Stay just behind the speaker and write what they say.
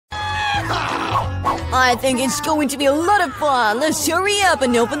I think it's going to be a lot of fun. Let's hurry up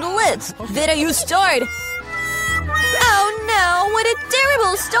and open the lids. Vita, you start. Oh no, what a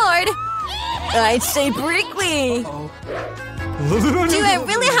terrible start. I'd say prickly. Do I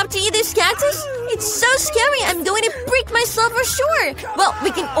really have to eat this cactus? It's so scary. I'm going to prick myself for sure. Well,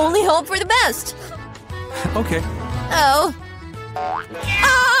 we can only hope for the best. Okay. Oh.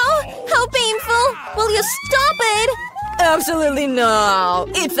 Oh, how painful. Will you stop it? Absolutely no.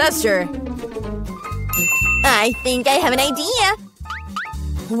 Eat faster. I think I have an idea.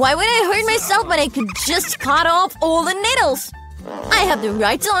 Why would I hurt myself when I could just cut off all the needles? I have the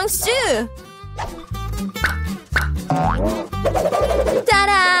right tongs too.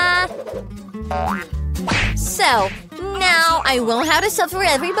 Ta-da! So, now I won't have to suffer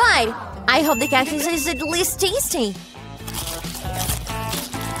every bite. I hope the cactus is at least tasty.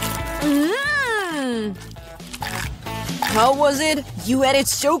 Mmm! How was it? You ate it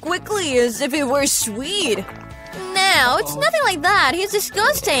so quickly, as if it were sweet. No, it's nothing like that. He's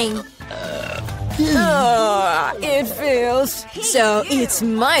disgusting. It feels. So it's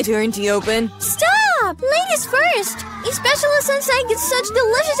my turn to open. Stop! Ladies first! Especially since I get such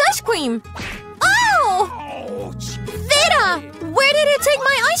delicious ice cream. Oh! Vita! Where did you take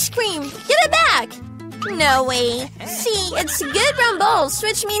my ice cream? Give it back! No way. See, it's good brown balls,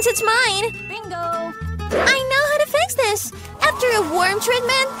 which means it's mine. Bingo! I know how to fix this. After a warm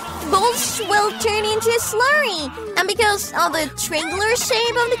treatment, balls will turn into a slurry. And because of the triangular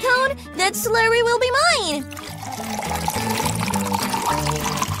shape of the cone, that slurry will be mine.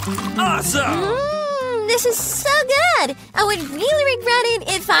 Awesome! This is so good. I would really regret it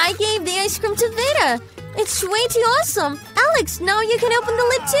if I gave the ice cream to Vita. It's way too awesome. Alex, now you can open the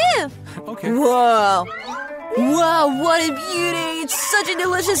lid too. Okay. Whoa. Wow, what a beauty! It's such a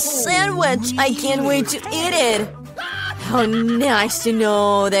delicious sandwich! I can't wait to eat it! How nice to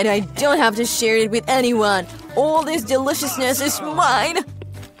know that I don't have to share it with anyone! All this deliciousness is mine!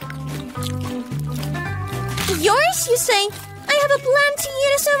 Yours, you say? I have a plan to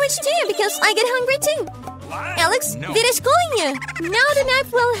eat a sandwich too because I get hungry too! Alex, Vita's calling you! Now the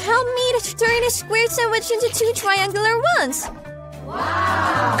knife will help me to turn a square sandwich into 2 triangular ones!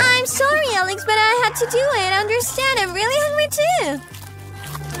 Wow. I'm sorry, Alex, but I had to do it. Understand, I'm really hungry too.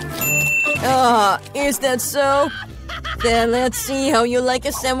 Is that so? Then let's see how you like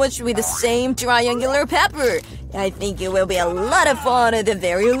a sandwich with the same triangular pepper. I think it will be a lot of fun at the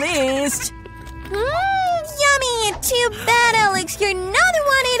very least. Yummy! Too bad, Alex. You're not the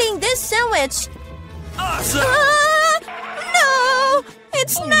one eating this sandwich. Awesome! No!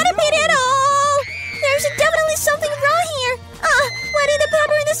 It's not a pity at all! There's definitely something wrong here. Where did the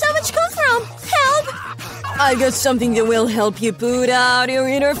pepper in the sandwich come from? Help! I got something that will help you put out your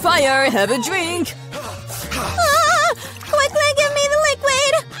inner fire. Have a drink. Quickly give me the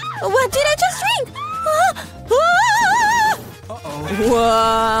liquid. What did I just drink?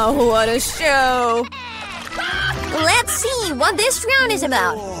 Wow, what a show. Let's see what this round is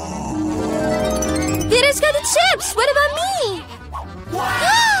about. Vita's got the chips. What about me?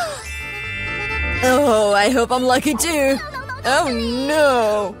 Oh, I hope I'm lucky too. Oh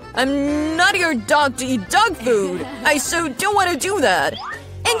no! I'm not your dog to eat dog food! I so don't want to do that!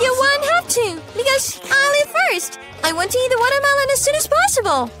 And you won't have to, because I'll eat first! I want to eat the watermelon as soon as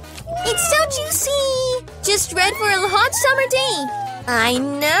possible! It's so juicy! Just right for a hot summer day! I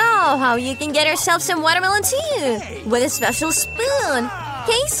know how you can get yourself some watermelon too! With a special spoon!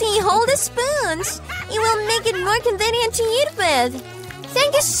 Casey, hold the spoons! It will make it more convenient to eat with!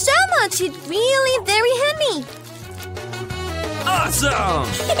 Thank you so much! It's really very handy! Awesome!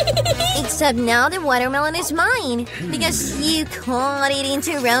 Except now the watermelon is mine. Because you cut it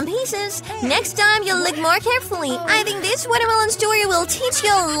into round pieces. Next time you'll look more carefully. I think this watermelon story will teach you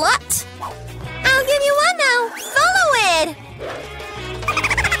a lot. I'll give you one now. Follow it!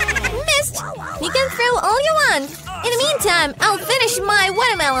 Missed! You can throw all you want. In the meantime, I'll finish my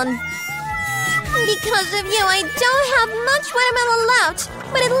watermelon. Because of you, I don't have much watermelon left.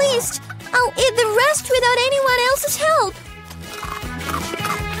 But at least, I'll eat the rest without anyone else's help.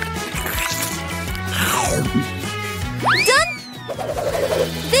 Done!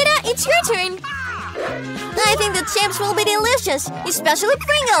 Vita, it's your turn! I think the chips will be delicious, especially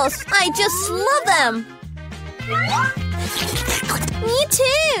Pringles! I just love them! Me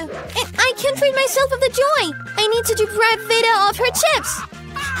too! And I can't rid myself of the joy! I need to deprive Vita of her chips!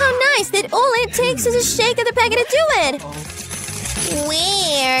 How nice that all it takes is a shake of the packet to do it!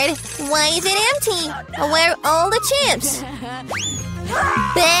 Weird! Why is it empty? Where are all the chips?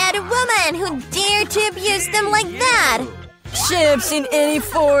 Bad woman who dared to abuse them like that! Chips in any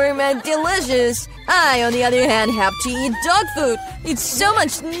form are delicious. I, on the other hand, have to eat dog food. It's so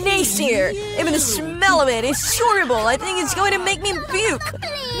much nastier. Even the smell of it is horrible. I think it's going to make me puke.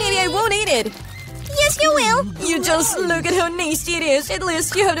 Maybe I won't eat it. Yes, you will. You just look at how nasty it is. At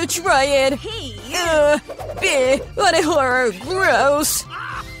least you have to try it. Bleh, what a horror. Gross.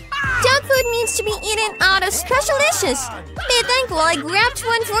 Dog food needs to be eaten out of special dishes. Be thankful I grabbed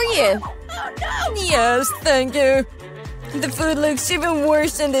one for you. Yes, thank you. The food looks even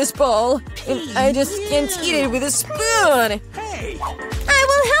worse than this bowl. And I just can't eat it with a spoon. I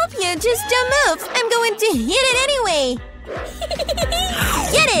will help you. Just don't move. I'm going to hit it anyway.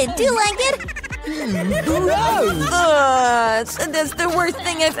 Get it? Do you like it? That's the worst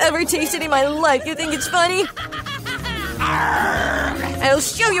thing I've ever tasted in my life. You think it's funny? I'll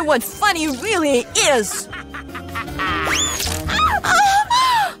show you what funny really is.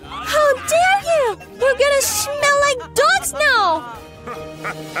 How dare you! You're gonna smell like dogs now!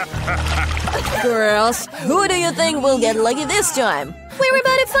 Girls, who do you think will get lucky this time? We're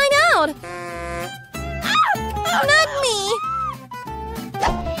about to find out! Not me!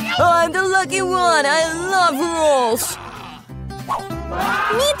 I'm the lucky one! I love rolls!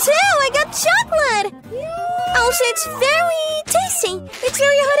 Me too! I got chocolate! Also, it's very tasty! It's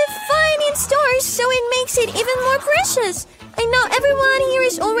very hard to find in stores, so it makes it even more precious! I know everyone here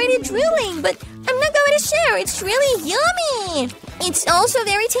is already drooling, but I'm not going to share. It's really yummy. It's also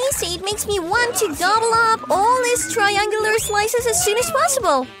very tasty. It makes me want to gobble up all these triangular slices as soon as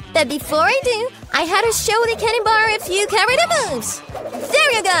possible. But before I do, I had to show the candy bar a few karate moves.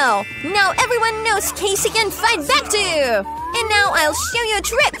 There you go. Now everyone knows Casey can fight back too. And now I'll show you a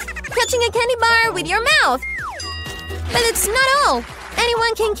trick. Catching a candy bar with your mouth. But it's not all.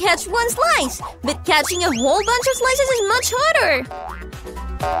 Anyone can catch one slice, but catching a whole bunch of slices is much harder.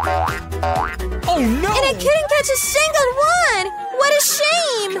 Oh no! And I couldn't catch a single one! What a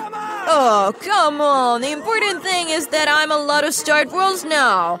shame! Oh, come on. The important thing is that I'm allowed to start rolls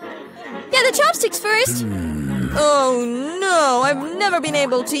now. Yeah, the chopsticks first. Oh no, I've never been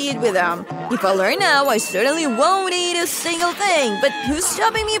able to eat with them. If I learn now, I certainly won't eat a single thing. But who's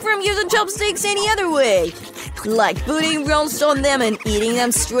stopping me from using chopsticks any other way? Like putting rolls on them and eating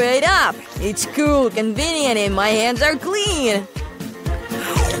them straight up. It's cool, convenient, and my hands are clean.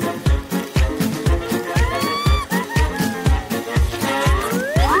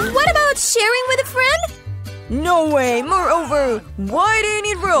 What about sharing with a friend? No way! Moreover, why do you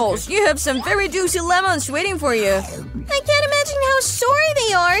need rolls? You have some very juicy lemons waiting for you. I can't imagine how sorry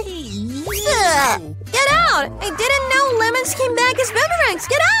they are. Ugh. Get out! I didn't know lemons came back as boomerangs.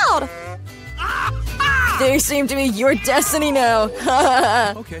 Get out! They seem to be your destiny now.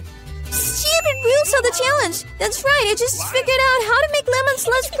 Okay. Stupid rules of the challenge. That's right, I just figured out how to make lemons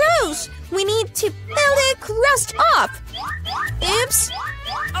less gross. We need to peel the crust off. Oops.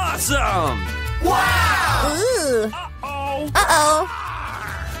 Awesome! Ooh. Uh-oh.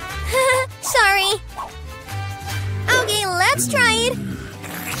 Sorry. Okay, let's try it.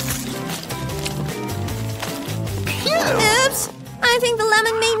 Oops. I think the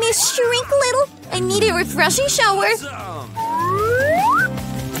lemon made me shrink a little. I need a refreshing shower. Awesome!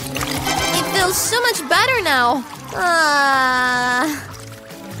 It feels so much better now.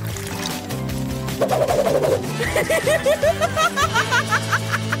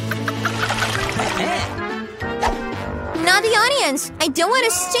 Not the audience. I don't want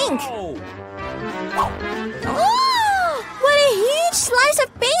to stink. Oh, what a huge slice of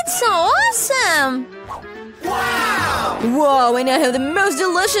pizza. Awesome. Whoa, and I have the most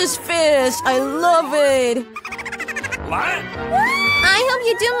delicious fish. I love it. What? I hope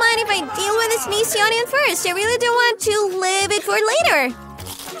you don't mind if I deal with this nasty onion first. I really don't want to leave it for later.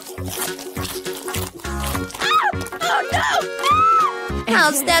 Oh no!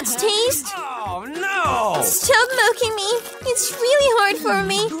 How's that taste? Oh no! Stop mocking me. It's really hard for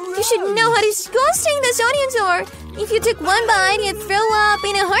me. You should know how disgusting those onions are. If you took one bite, you'd throw up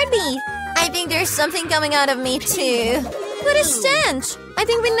in a heartbeat. I think there's something coming out of me too. What a stench! I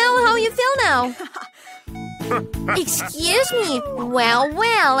think we know how you feel now. Excuse me.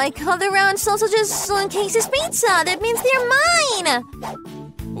 Well, I called the round sausages on Casey's pizza. That means they're mine.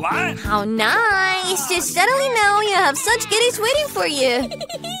 What? How nice to suddenly know you have such goodies waiting for you.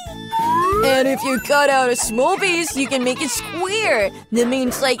 And if you cut out a small piece, you can make it square. That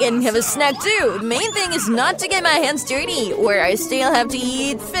means I can have a snack too. The main thing is not to get my hands dirty, or I still have to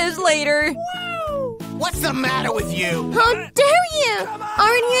eat fish later. What's the matter with you? How dare you!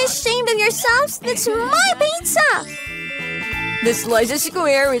 Aren't you ashamed of yourselves? That's my pizza! The slice is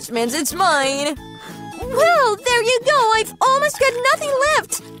square, which means it's mine. Well, there you go. I've almost got nothing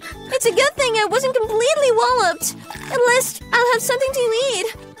left. It's a good thing I wasn't completely walloped. At least I'll have something to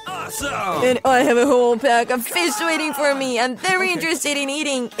eat. Awesome! And I have a whole pack of fish waiting for me. I'm very interested in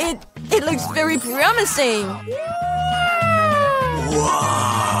eating. It looks very promising.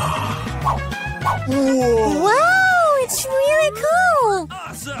 Wow, it's really cool.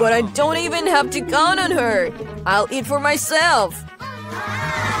 Awesome! But I don't even have to count on her. I'll eat for myself.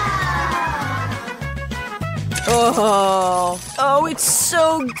 Oh, it's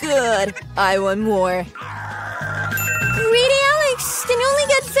so good. I want more. Greedy Alex can only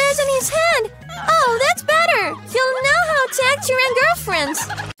get fish in his hand. Oh, that's better. He'll know how to act around girlfriends.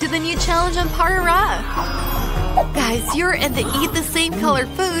 To the new challenge on Parara. Guys, you're in the Eat the Same Color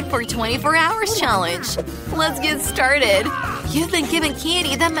Food for 24 Hours challenge. Let's get started. You've been given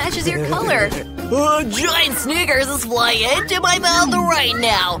candy that matches your color. Giant Snickers is flying into my mouth right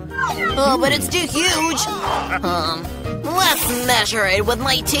now. Oh, but it's too huge. Let's measure it with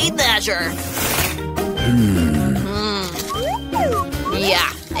my tape measure.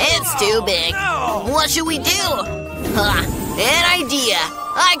 Yeah, it's too big. What should we do? An idea.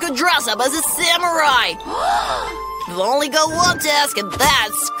 I could dress up as a samurai. I've only got one task, and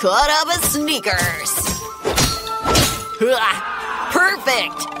that's cut up a Snickers.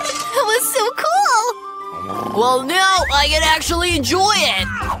 Perfect. That was so cool. Well, now I can actually enjoy it.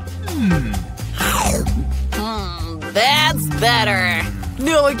 That's better.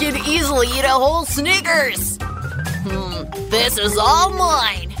 Now I can easily eat a whole Snickers. This is all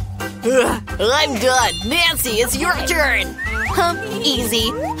mine. I'm done. Nancy, it's your turn.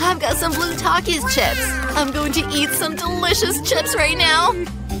 Easy. I've got some blue Takis chips. I'm going to eat some delicious chips right now.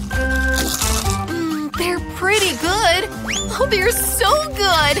 They're pretty good. Oh, they're so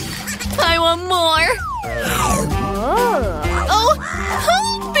good. I want more. Oh,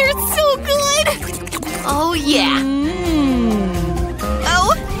 they're so good. Oh, yeah.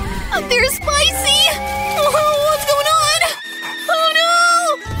 Oh, they're spicy. Oh, what's going on? Oh, no.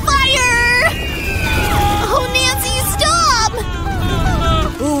 Fire. Oh, Nancy, stop.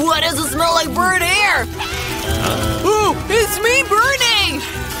 Why does it smell like burnt air? Ooh, it's me burning!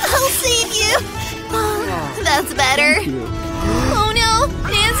 I'll save you. That's better. Oh no,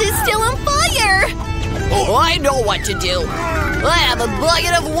 Nancy's still on fire. Oh, I know what to do. I have a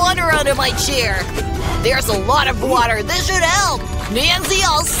bucket of water under my chair. There's a lot of water. This should help. Nancy,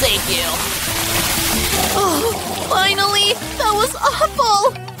 I'll save you. Oh, finally! That was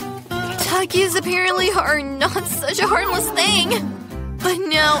awful! Takis apparently are not such a harmless thing. But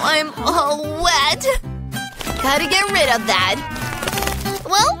now I'm all wet. Gotta get rid of that.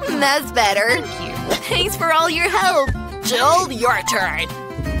 Well, that's better. Thanks for all your help. Jill, your turn.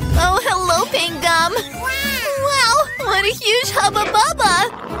 Oh, hello, Pink Gum. Wow, what a huge Hubba Bubba.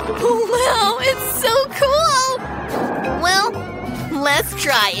 Wow, it's so cool. Well, let's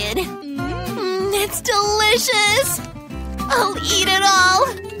try it. It's delicious. I'll eat it all.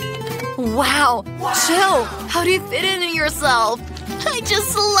 Wow, Jill, how do you fit it in yourself? I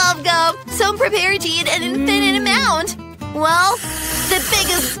just love gum, so I'm prepared to eat an infinite amount. Well, the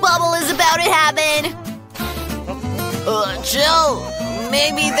biggest bubble is about to happen. Jill,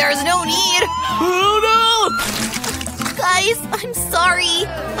 maybe there's no need. Oh no! Guys, I'm sorry.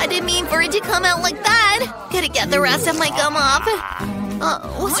 I didn't mean for it to come out like that. Gotta get the rest of my gum off.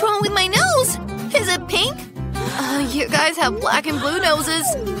 What's wrong with my nose? Is it pink? You guys have black and blue noses.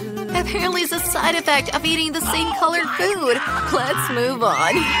 Apparently it's a side effect of eating the same colored food. Let's move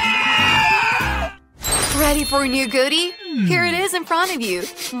on. Ready for a new goodie? Here it is in front of you.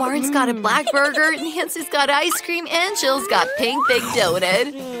 Martin's got a black burger, Nancy's got ice cream, and Jill's got pink big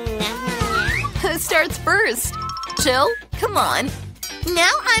donut. Who starts first? Jill, come on.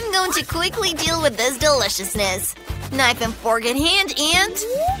 Now I'm going to quickly deal with this deliciousness. Knife and fork in hand, and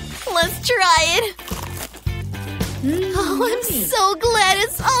let's try it. Oh, I'm so glad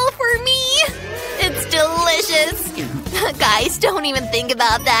it's all for me. It's delicious. Guys, don't even think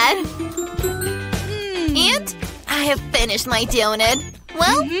about that. And I have finished my donut.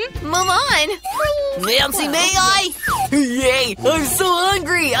 Well, move on. Nancy, may I? Yay, I'm so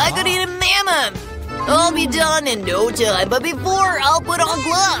hungry. I could eat a mammoth. I'll be done in no time, but before, I'll put on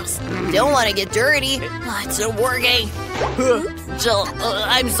gloves. Don't want to get dirty. It's not working. Jill,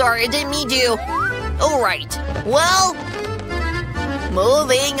 I'm sorry, I didn't mean to. Alright, well,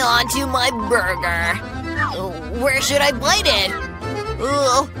 moving on to my burger. Where should I bite it?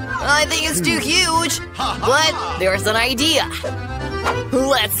 I think it's too huge, but there's an idea.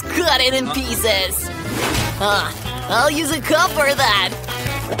 Let's cut it in pieces. I'll use a cup for that.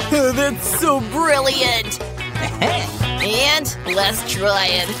 That's so brilliant. And let's try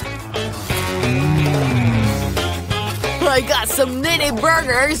it. I got some mini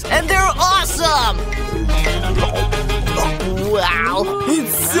burgers, and they're awesome! Wow,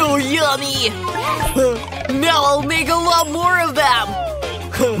 it's so yummy! Now I'll make a lot more of them!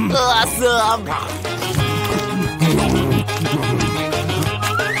 Awesome!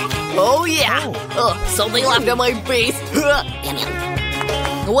 Oh yeah! Something left on my face!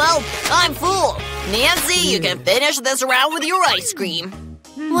 Well, I'm full! Nancy, you can finish this round with your ice cream.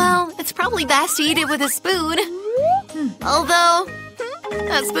 Well, it's probably best to eat it with a spoon. Although,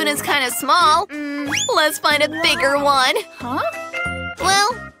 that spoon is kind of small. Let's find a bigger one. Huh? Well,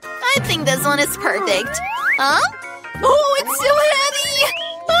 I think this one is perfect. Huh? Oh, it's so heavy!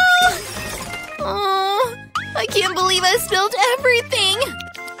 Oh, I can't believe I spilled everything.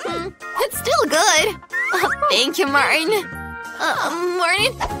 It's still good. Thank you, Martin.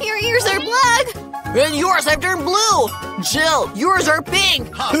 Martin, your ears are black. And yours have turned blue! Jill, yours are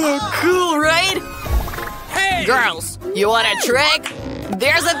pink! Cool, right? Hey! Girls, you want a trick?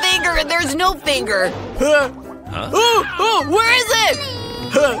 There's a finger and there's no finger! Oh, where is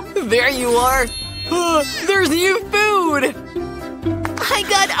it? There you are! There's new food! I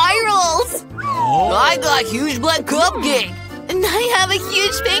got eye rolls. I got huge black cupcake! And I have a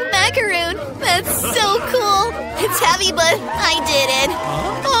huge pink macaroon. That's so cool. It's heavy, but I did it.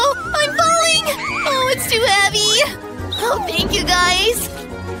 Oh, I'm falling. Oh, it's too heavy. Oh, thank you, guys.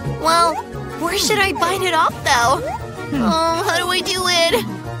 Well, where should I bite it off, though? Oh, how do I do it?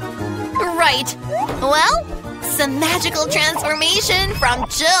 Right. Well, some magical transformation from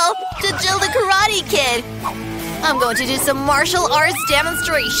Jill to Jill the Karate Kid. I'm going to do some martial arts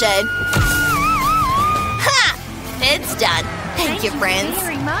demonstration. Ha! It's done. Thank you, friends.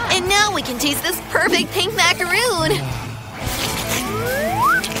 And now we can taste this perfect pink macaroon.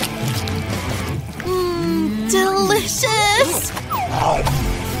 Delicious!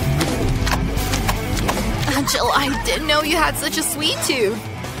 Jill, I didn't know you had such a sweet tooth.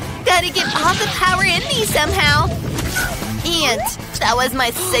 Gotta get all the power in me somehow. And that was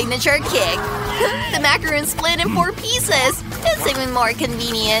my signature kick. The macaroon split in 4 pieces. It's even more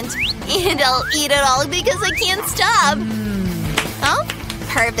convenient. And I'll eat it all because I can't stop. Oh,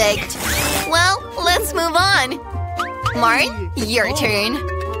 perfect. Well, let's move on. Martin, your turn.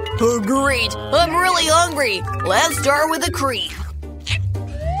 Oh, great! I'm really hungry! Let's start with the cream.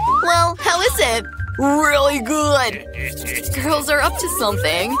 Well, how is it? Really good! Girls are up to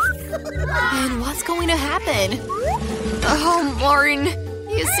something. And what's going to happen? Oh, Martin,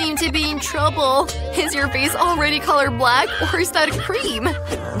 you seem to be in trouble. Is your face already colored black, or is that a cream?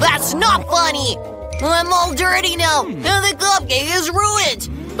 That's not funny! I'm all dirty now, and the cupcake is ruined!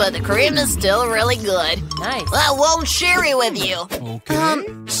 But the cream is still really good. Nice. I won't share it with you.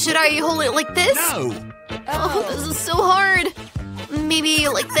 Should I hold it like this? No! Oh, this is so hard. Maybe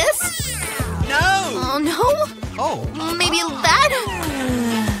like this? No! Oh, no? Oh. Maybe that?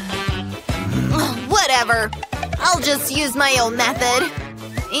 Whatever. I'll just use my own method.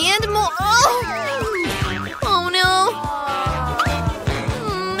 And more. Oh no.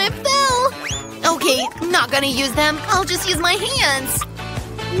 It fell. Okay, not gonna use them. I'll just use my hands.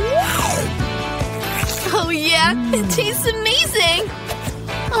 Oh yeah, it tastes amazing.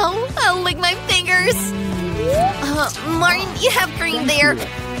 Oh, I'll lick my fingers. Martin, you have cream there.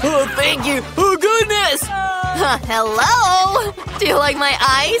 Oh, thank you! Oh, goodness! Hello! Do you like my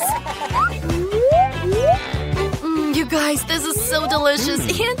eyes? You guys, this is so delicious,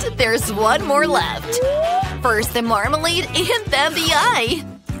 and there's one more left. First the marmalade, and then the eye.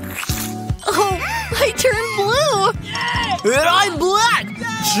 Oh, I turned blue! And I'm black!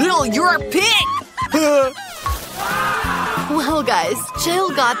 Jill, you're pink! Well, guys, Jill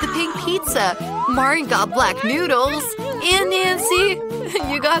got the pink pizza, Martin got black noodles, and Nancy,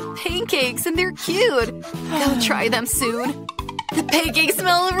 you got pancakes, and they're cute. Go try them soon. The pancakes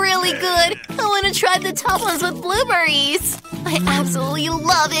smell really good. I want to try the top ones with blueberries. I absolutely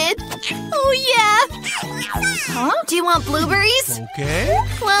love it. Oh, yeah. Huh? Do you want blueberries? Okay.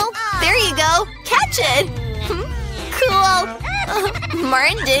 Well, there you go. Catch it. Cool.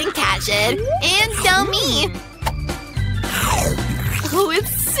 Martin didn't catch it. And so me. Oh,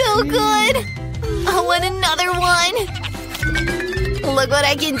 it's so good. I want another one. Look what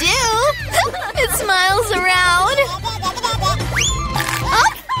I can do. It smiles around.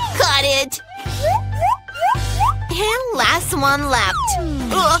 Oh, got it. And last one left.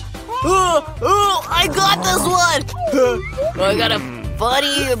 I got this one! I got a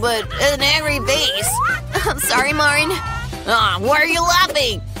funny but an angry face. I'm sorry, Martin. Why are you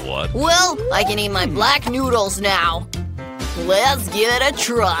laughing? What? Well, I can eat my black noodles now. Let's give it a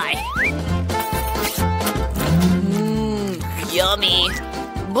try. Yummy.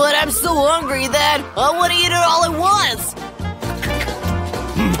 But I'm so hungry that I want to eat it all at once.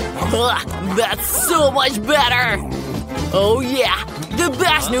 That's so much better! Oh yeah, the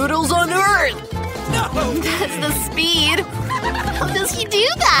best noodles on earth! That's the speed. How does he do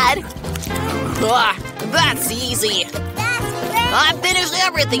that? That's easy. I finished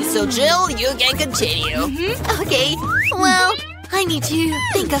everything, so Jill, you can continue. Okay, well, I need to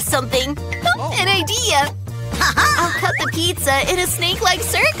think of something. An idea. I'll cut the pizza in a snake-like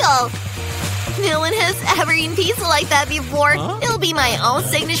circle. No one has ever eaten pizza like that before. It'll be my own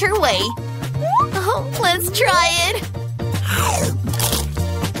signature way. Oh, let's try it.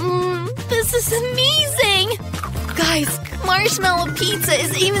 This is amazing! Guys, marshmallow pizza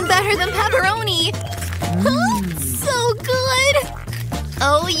is even better than pepperoni. So good!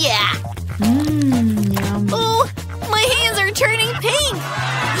 Oh yeah! Oh, my hands are turning pink!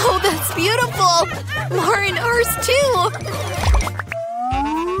 Oh, that's beautiful! Lauren, ours too!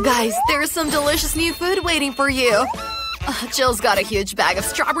 Guys, there's some delicious new food waiting for you. Jill's got a huge bag of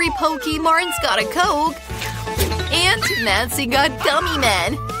strawberry pokey, Martin's got a Coke, and Nancy got gummy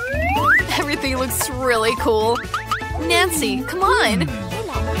men. Everything looks really cool. Nancy, come on.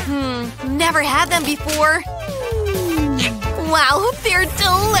 Never had them before. Wow, they're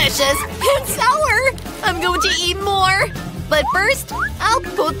delicious and sour. I'm going to eat more. But first, I'll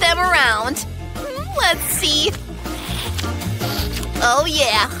put them around. Let's see. Oh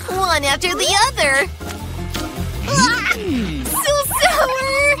yeah, one after the other. So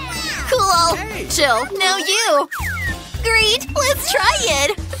sour. Cool. Jill, now you. Great, let's try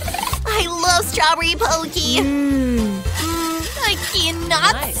it. I love strawberry pokey. I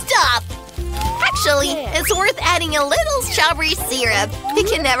cannot stop. Actually, it's worth adding a little strawberry syrup. You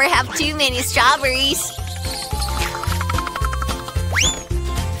can never have too many strawberries.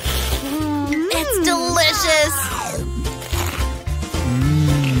 It's delicious.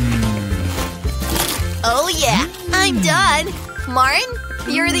 Oh yeah, I'm done.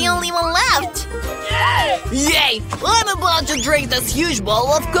 Martin, you're the only one left. Yay! I'm about to drink this huge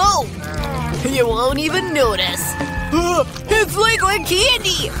bowl of Coke! You won't even notice. It's like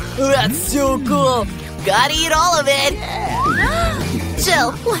candy! That's so cool! Gotta eat all of it!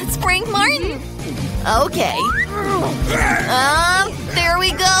 Jill, let's prank Martin. Okay. There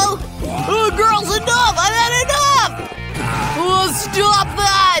we go. Girls, enough! I've had enough! Stop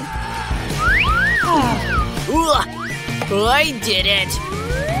that! I did it!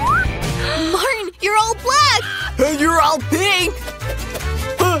 Martin, you're all black! And you're all pink!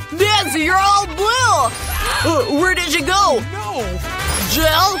 Nancy, you're all blue! Where did you go? No!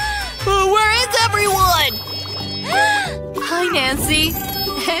 Jill? Where is everyone? Hi, Nancy.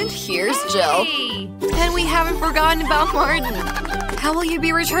 And here's Jill. And we haven't forgotten about Martin. How will you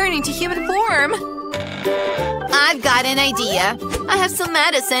be returning to human form? I've got an idea. I have some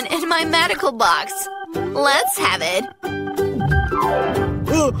medicine in my medical box. Let's have it.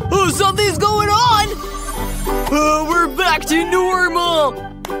 Something's going on! We're back to normal!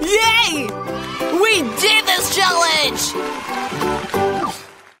 Yay! We did this challenge!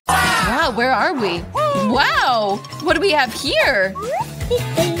 Wow, where are we? Wow! What do we have here?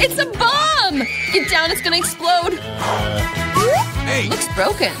 It's a bomb! Get down, it's gonna explode! Hey! Looks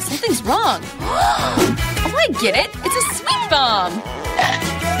broken. Something's wrong. Oh, I get it! It's a sweet bomb!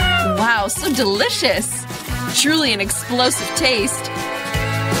 Wow, so delicious! Truly an explosive taste.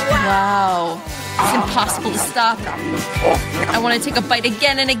 Wow. It's impossible to stop. I want to take a bite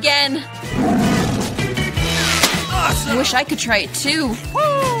again and again. I wish I could try it too.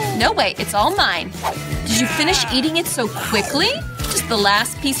 No way, it's all mine. Did you finish eating it so quickly? Just the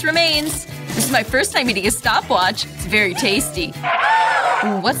last piece remains. This is my first time eating a stopwatch. It's very tasty.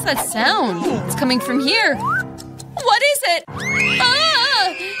 Ooh, what's that sound? It's coming from here. What is it?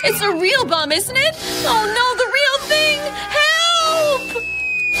 Ah! It's a real bomb, isn't it? Oh no, the real thing! Help!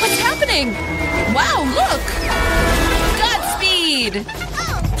 What's happening? Wow, look! Godspeed!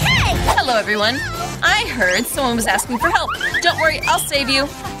 Hello, everyone. I heard someone was asking for help. Don't worry, I'll save you.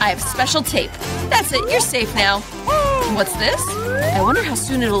 I have special tape. That's it, you're safe now. What's this? I wonder how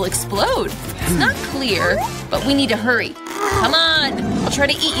soon it'll explode. It's not clear, but we need to hurry. Come on! I'll try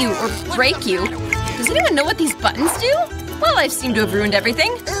to eat you or break you. Does anyone know what these buttons do? Well, I seem to have ruined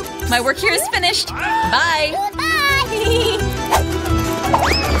everything. My work here is finished. Bye!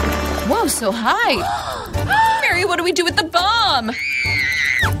 Whoa, so high! Mary, what do we do with the bomb?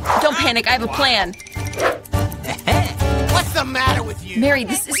 Don't panic, I have a plan. What's the matter with you? Mary,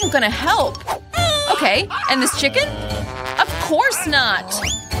 this isn't gonna help. Okay, and this chicken? Of course not!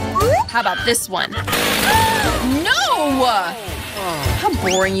 How about this one? No! How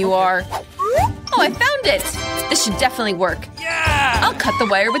boring you are. Oh, I found it! This should definitely work. Yeah! I'll cut the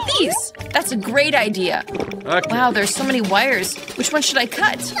wire with these. That's a great idea. Okay. Wow, there's so many wires. Which one should I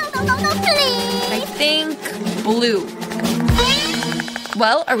cut? I think blue.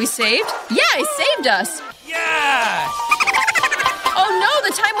 Well, are we saved? Yeah, it saved us. Yeah! Oh no,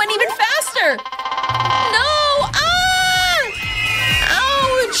 the time went even faster. No! Ah!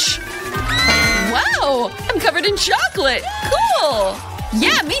 Ouch! Wow, I'm covered in chocolate. Cool.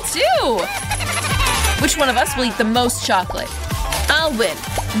 Yeah, me too. Which one of us will eat the most chocolate? I'll win.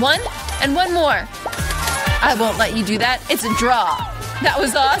 One and one more. I won't let you do that. It's a draw. That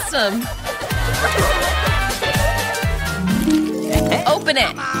was awesome. Open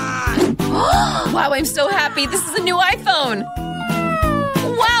it. Wow, I'm so happy. This is a new iPhone.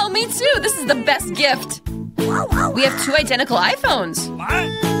 Wow, me too. This is the best gift. We have 2 identical iPhones.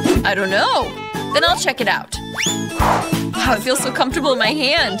 What? I don't know. Then I'll check it out. Wow, it feels so comfortable in my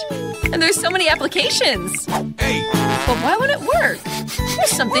hand. And there's so many applications. Hey! But why won't it work?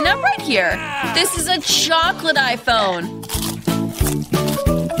 There's something not right here. This is a chocolate iPhone.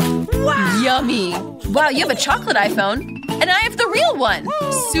 Wow. Yummy. Wow, you have a chocolate iPhone. And I have the real one.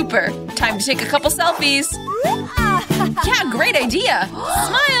 Super. Time to take a couple selfies. Yeah, great idea.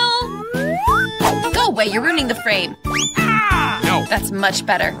 Smile. Go away, you're ruining the frame. No! That's much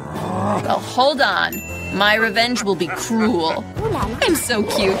better. Well, hold on. My revenge will be cruel. I'm so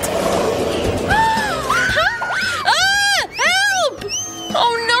cute. Ah! Help!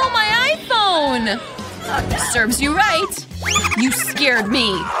 Oh no, my iPhone! Serves you right. You scared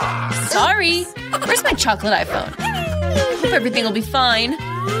me. Sorry. Where's my chocolate iPhone? Hope everything will be fine.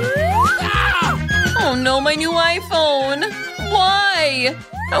 Oh no, my new iPhone. Why?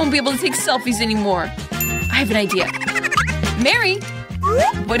 I won't be able to take selfies anymore. I have an idea. Mary,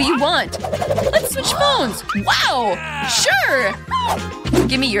 what do you want? Let's switch phones. Wow, sure.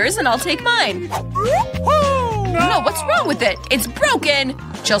 Give me yours and I'll take mine. No, what's wrong with it? It's broken.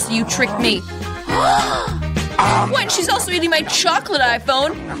 Chelsea, you tricked me. What? She's also eating my chocolate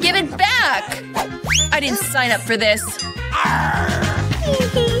iPhone. Give it back. I didn't sign up for this.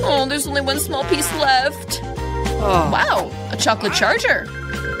 Oh, there's only one small piece left. Wow, a chocolate charger.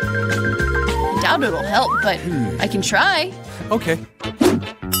 I doubt it'll help, but I can try. Okay.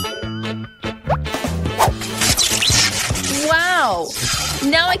 Wow!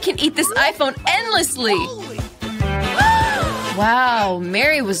 Now I can eat this iPhone endlessly! Wow,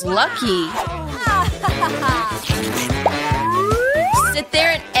 Mary was lucky. Sit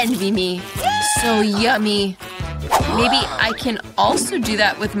there and envy me. So yummy. Maybe I can also do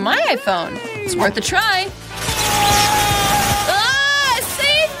that with my iPhone. It's worth a try. Ah!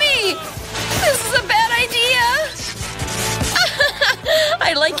 Save me! This is a bad idea!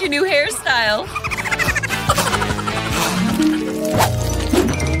 I like your new hairstyle.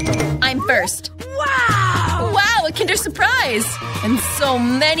 I'm first. Wow! Wow, a Kinder Surprise! And so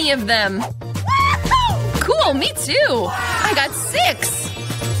many of them. Cool, me too. I got 6.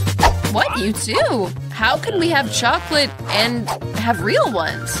 What, you too? How can we have chocolate and have real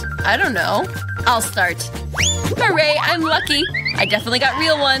ones? I don't know. I'll start. Hooray, I'm lucky. I definitely got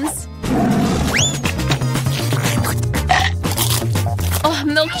real ones. Oh,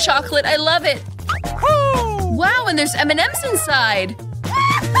 milk chocolate, I love it. Wow, and there's M&Ms inside.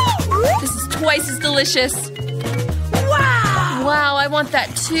 This is twice as delicious. Wow! Wow, I want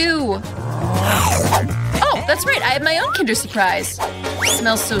that too. Oh, that's right, I have my own Kinder Surprise. It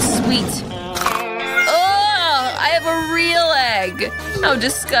smells so sweet. Oh, I have a real egg. How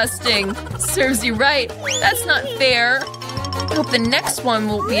disgusting. Serves you right. That's not fair. I hope the next one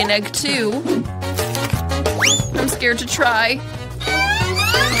will be an egg too. I'm scared to try.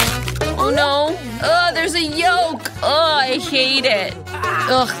 Oh no. Oh, there's a yolk. Oh, I hate it.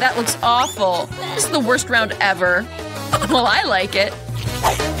 Ugh, that looks awful. This is the worst round ever. Well, I like it.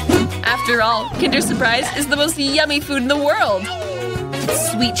 After all, Kinder Surprise is the most yummy food in the world.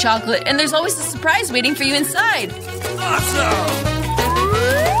 It's sweet chocolate, and there's always a surprise waiting for you inside. Awesome!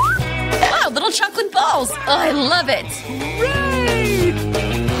 Wow, little chocolate balls. Oh, I love it.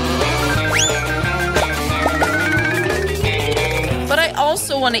 But I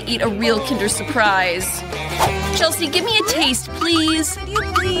also want to eat a real Kinder Surprise. Chelsea, give me a taste, please.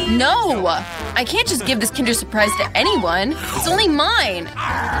 No, I can't just give this Kinder Surprise to anyone. It's only mine.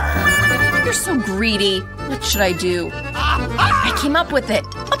 You're so greedy. What should I do? I came up with it.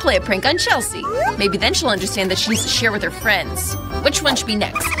 I'll play a prank on Chelsea. Maybe then she'll understand that she needs to share with her friends. Which one should be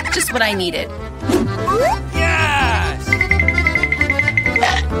next? Just what I needed. Yes!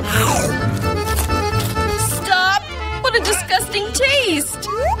 Stop! What a disgusting taste!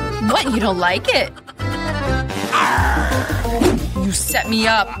 What, you don't like it? You set me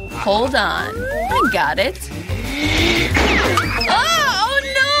up. Hold on. I got it. Ah!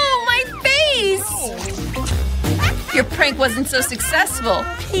 prank wasn't so successful.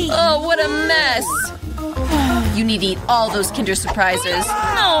 Oh, what a mess. You need to eat all those Kinder Surprises.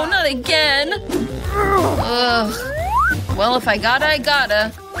 No, not again. Ugh. Well, if I gotta, I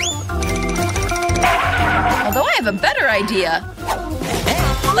gotta. Although I have a better idea.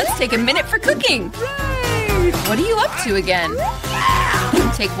 Let's take a minute for cooking. What are you up to again?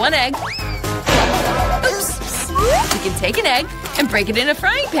 Take one egg. Oops. We can take an egg and break it in a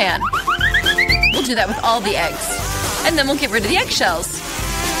frying pan. We'll do that with all the eggs. And then we'll get rid of the eggshells.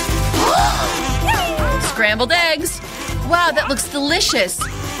 Scrambled eggs. Wow, that looks delicious.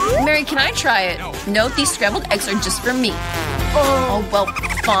 Mary, can I try it? No, these scrambled eggs are just for me. Oh, well,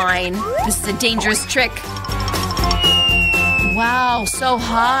 fine. This is a dangerous trick. Wow, so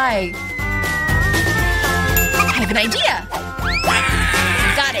high. I have an idea.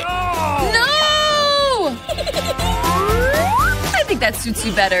 Got it. No! I think that suits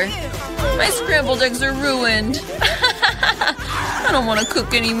you better. My scrambled eggs are ruined. I don't want to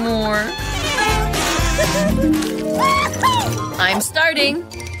cook anymore. I'm starting.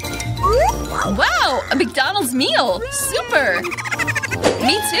 Wow, a McDonald's meal. Super.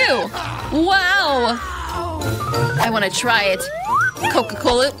 Me too. Wow. I want to try it.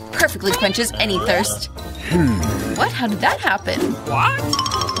 Coca-Cola perfectly quenches any thirst. What? How did that happen? What?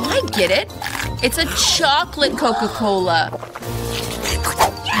 Oh, I get it. It's a chocolate Coca-Cola.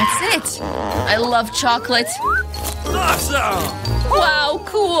 That's it. I love chocolate. Awesome! Wow,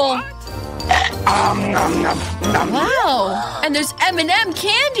 cool. Wow, and there's M&M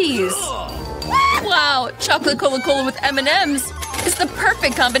candies. Wow, chocolate Coca-Cola with M&Ms is the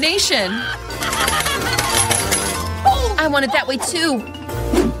perfect combination. I want it that way too.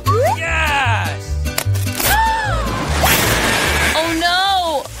 Yes! Oh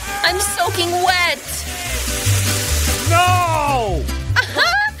no, I'm soaking wet. No!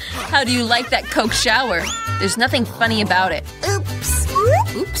 How do you like that Coke shower? There's nothing funny about it. Oops.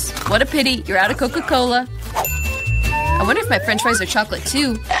 Oops, what a pity, you're out of Coca-Cola. I wonder if my french fries are chocolate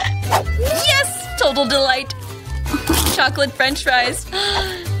too. Yes, total delight. Chocolate french fries.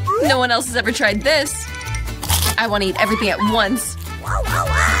 No one else has ever tried this. I want to eat everything at once.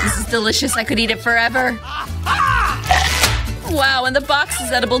 This is delicious, I could eat it forever. Wow, and the box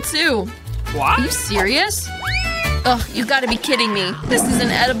is edible too. What? Are you serious? Ugh, you gotta be kidding me. This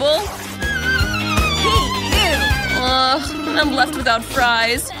isn't edible. Ugh, I'm left without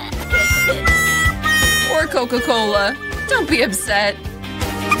fries. Or Coca-Cola. Don't be upset.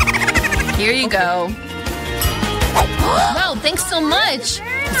 Here you go. Wow, thanks so much.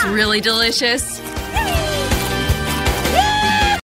 It's really delicious.